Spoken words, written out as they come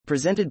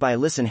Presented by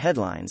Listen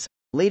Headlines,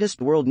 latest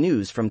world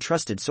news from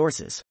trusted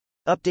sources.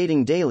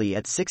 Updating daily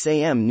at 6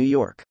 a.m. New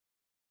York.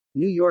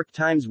 New York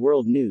Times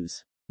World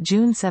News.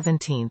 June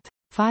 17,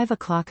 5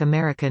 o'clock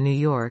America, New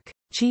York.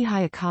 Chie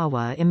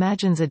Hayakawa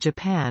imagines a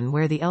Japan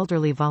where the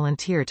elderly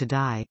volunteer to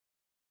die.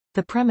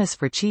 The premise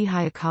for Chie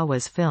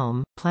Hayakawa's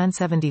film, Plan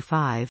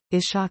 75,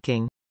 is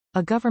shocking.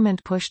 A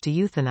government push to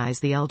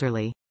euthanize the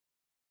elderly.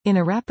 In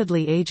a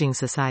rapidly aging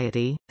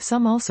society,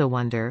 some also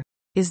wonder,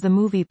 is the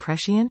movie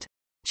prescient?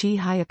 Chie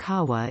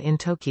Hayakawa in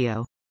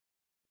Tokyo.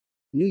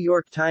 New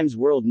York Times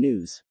World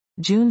News.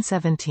 June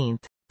 17,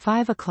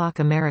 5 o'clock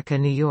America,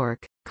 New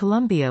York.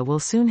 Colombia will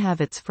soon have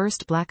its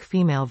first black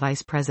female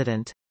vice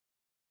president.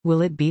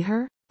 Will it be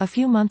her? A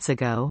few months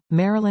ago,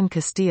 Marilyn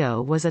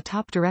Castillo was a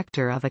top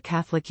director of a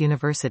Catholic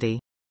university.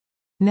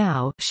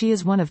 Now, she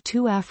is one of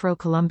two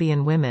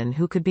Afro-Colombian women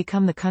who could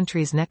become the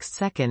country's next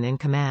second in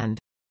command.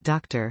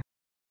 Dr.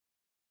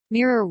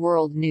 Mirror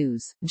World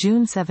News.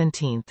 June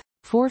 17,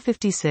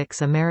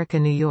 4:56 America,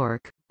 New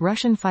York.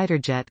 Russian fighter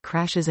jet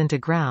crashes into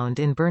ground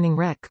in burning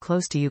wreck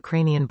close to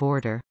Ukrainian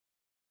border.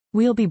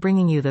 We'll be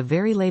bringing you the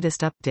very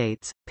latest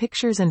updates,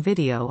 pictures and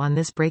video on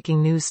this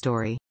breaking news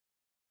story.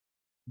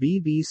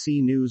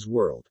 BBC News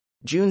World.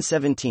 June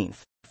 17,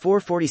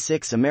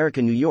 4:46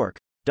 America, New York.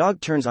 Dog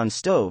turns on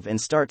stove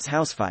and starts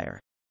house fire.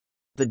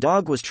 The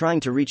dog was trying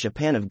to reach a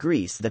pan of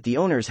grease that the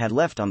owners had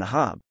left on the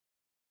hob.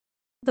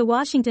 The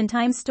Washington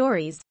Times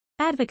Stories.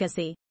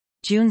 Advocacy.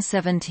 June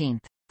 17,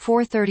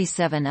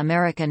 4:37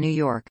 America, New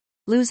York.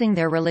 Losing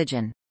their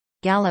religion.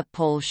 Gallup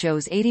poll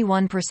shows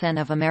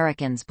 81% of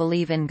Americans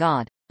believe in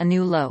God, a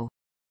new low.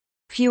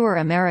 Fewer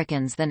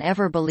Americans than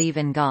ever believe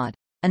in God,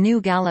 a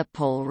new Gallup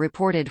poll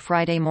reported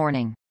Friday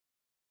morning.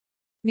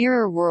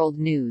 Mirror World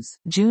News.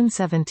 June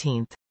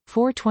 17,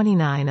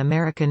 4:29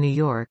 America, New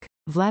York.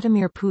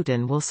 Vladimir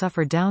Putin will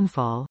suffer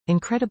downfall,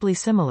 incredibly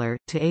similar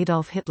to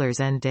Adolf Hitler's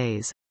end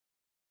days.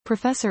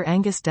 Professor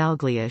Angus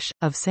Dalgleish,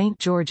 of St.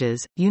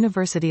 George's,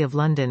 University of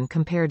London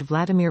compared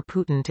Vladimir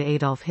Putin to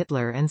Adolf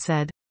Hitler and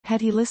said,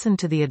 had he listened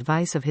to the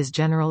advice of his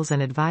generals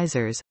and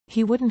advisors,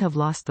 he wouldn't have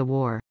lost the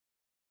war.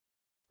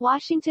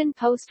 Washington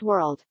Post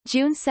World.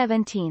 June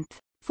 17,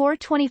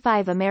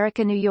 4:25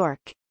 America, New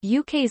York.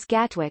 UK's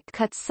Gatwick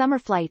cuts summer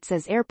flights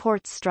as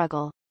airports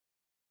struggle.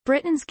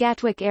 Britain's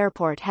Gatwick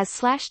Airport has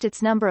slashed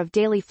its number of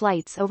daily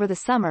flights over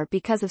the summer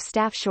because of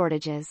staff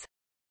shortages.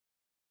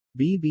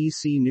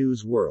 BBC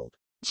News World.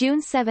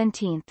 June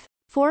 17,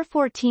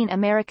 4:14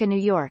 America,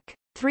 New York.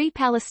 3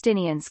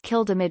 Palestinians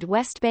killed amid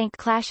West Bank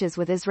clashes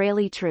with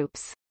Israeli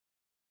troops.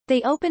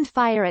 They opened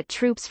fire at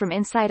troops from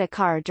inside a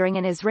car during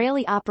an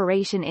Israeli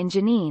operation in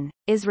Jenin,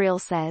 Israel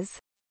says.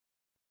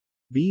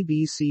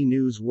 BBC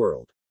News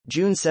World.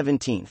 June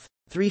 17,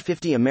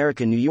 3:50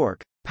 America, New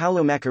York.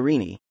 Paolo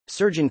Macchiarini,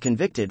 surgeon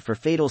convicted for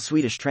fatal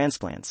Swedish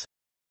transplants.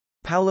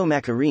 Paolo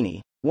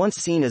Macchiarini, once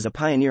seen as a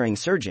pioneering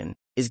surgeon,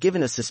 is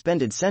given a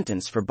suspended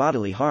sentence for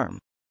bodily harm.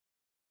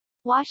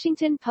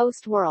 Washington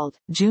Post World.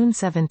 June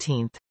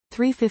 17,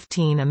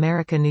 3:15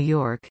 America, New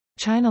York.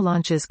 China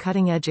launches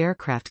cutting-edge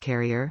aircraft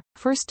carrier,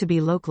 first to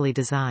be locally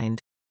designed.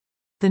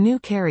 The new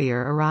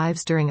carrier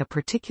arrives during a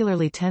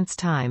particularly tense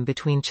time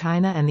between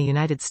China and the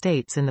United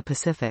States in the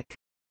Pacific.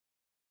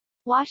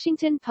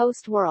 Washington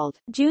Post World.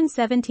 June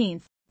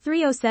 17,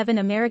 3:07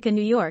 America,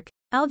 New York.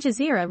 Al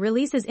Jazeera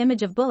releases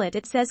image of bullet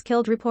it says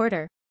killed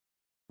reporter.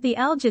 The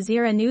Al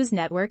Jazeera News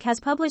Network has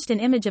published an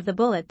image of the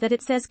bullet that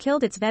it says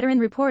killed its veteran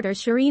reporter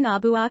Shireen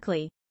Abu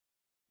Akleh.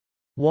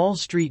 Wall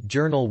Street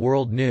Journal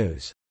World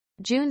News.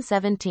 June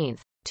 17,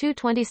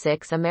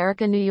 2:26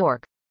 America, New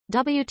York.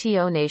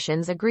 WTO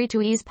nations agree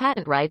to ease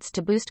patent rights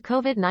to boost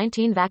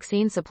COVID-19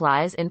 vaccine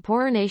supplies in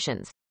poorer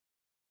nations.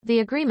 The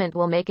agreement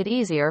will make it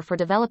easier for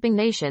developing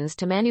nations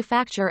to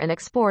manufacture and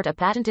export a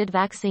patented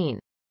vaccine.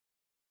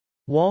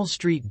 Wall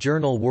Street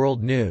Journal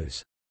World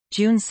News.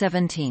 June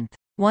 17,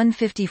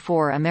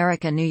 1:54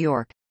 America, New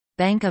York.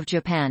 Bank of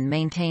Japan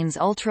maintains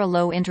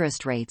ultra-low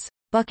interest rates,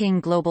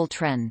 bucking global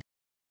trend.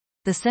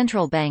 The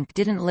central bank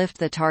didn't lift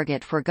the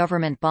target for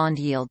government bond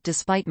yield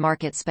despite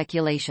market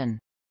speculation.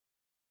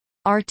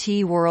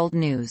 RT World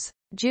News.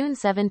 June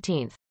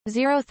 17,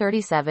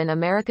 0:37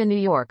 America,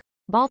 New York.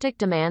 Baltic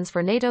demands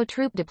for NATO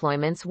troop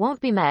deployments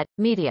won't be met,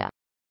 media.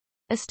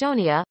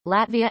 Estonia,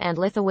 Latvia and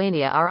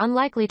Lithuania are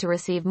unlikely to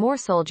receive more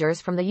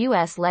soldiers from the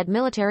US-led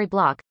military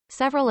bloc,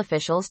 several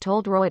officials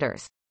told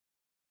Reuters.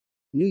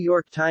 New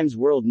York Times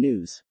World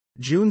News.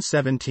 June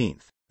 17,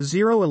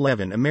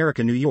 0:11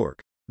 America, New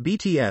York.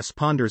 BTS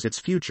ponders its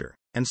future,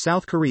 and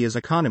South Korea's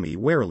economy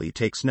warily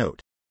takes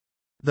note.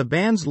 The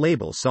band's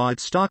label saw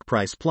its stock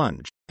price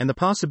plunge, and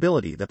the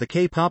possibility that the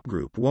K-pop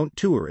group won't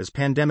tour as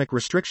pandemic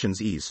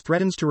restrictions ease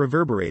threatens to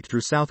reverberate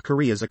through South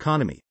Korea's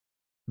economy.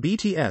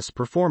 BTS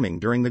performing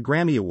during the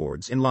Grammy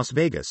Awards in Las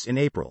Vegas in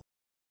April.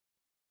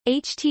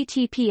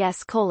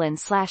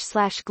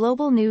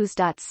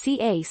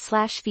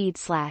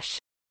 https://globalnews.ca/feed/.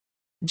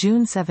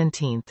 June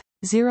 17,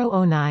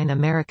 009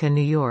 America,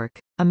 New York.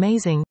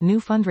 Amazing,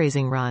 new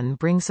fundraising run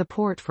brings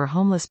support for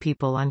homeless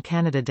people on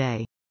Canada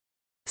Day.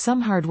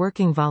 Some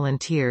hardworking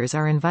volunteers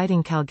are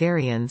inviting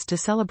Calgarians to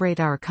celebrate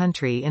our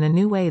country in a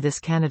new way this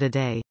Canada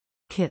Day.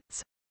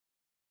 Kits.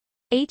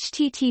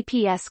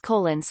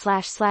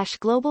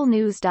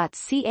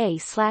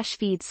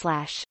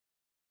 https://globalnews.ca/feed/.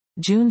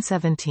 June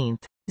 17.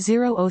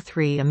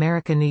 003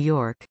 America New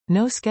York,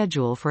 no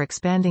schedule for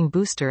expanding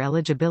booster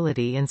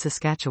eligibility in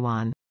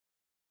Saskatchewan.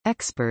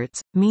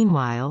 Experts,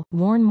 meanwhile,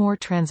 warn more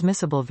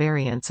transmissible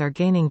variants are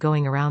gaining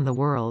going around the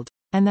world,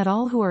 and that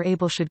all who are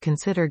able should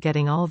consider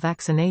getting all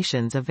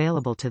vaccinations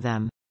available to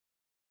them.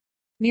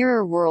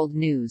 Mirror World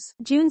News.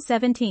 June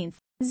 17.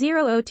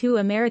 002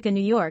 America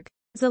New York.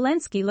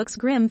 Zelensky looks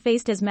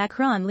grim-faced as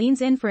Macron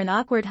leans in for an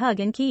awkward hug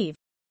in Kyiv.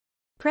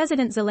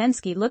 President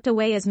Zelensky looked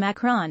away as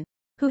Macron,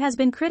 who has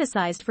been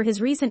criticized for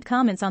his recent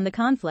comments on the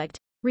conflict,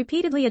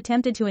 repeatedly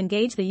attempted to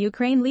engage the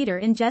Ukraine leader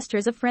in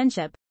gestures of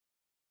friendship.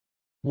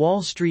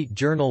 Wall Street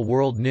Journal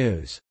World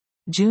News.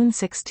 June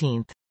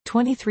 16.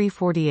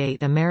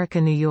 2348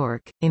 America New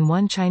York, in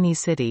one Chinese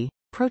city,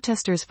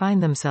 protesters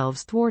find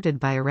themselves thwarted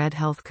by a red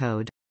health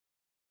code.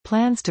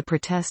 Plans to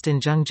protest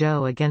in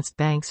Zhengzhou against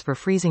banks for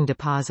freezing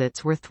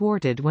deposits were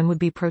thwarted when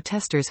would-be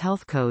protesters'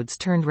 health codes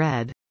turned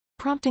red,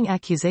 prompting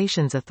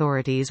accusations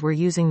authorities were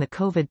using the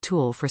COVID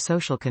tool for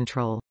social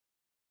control.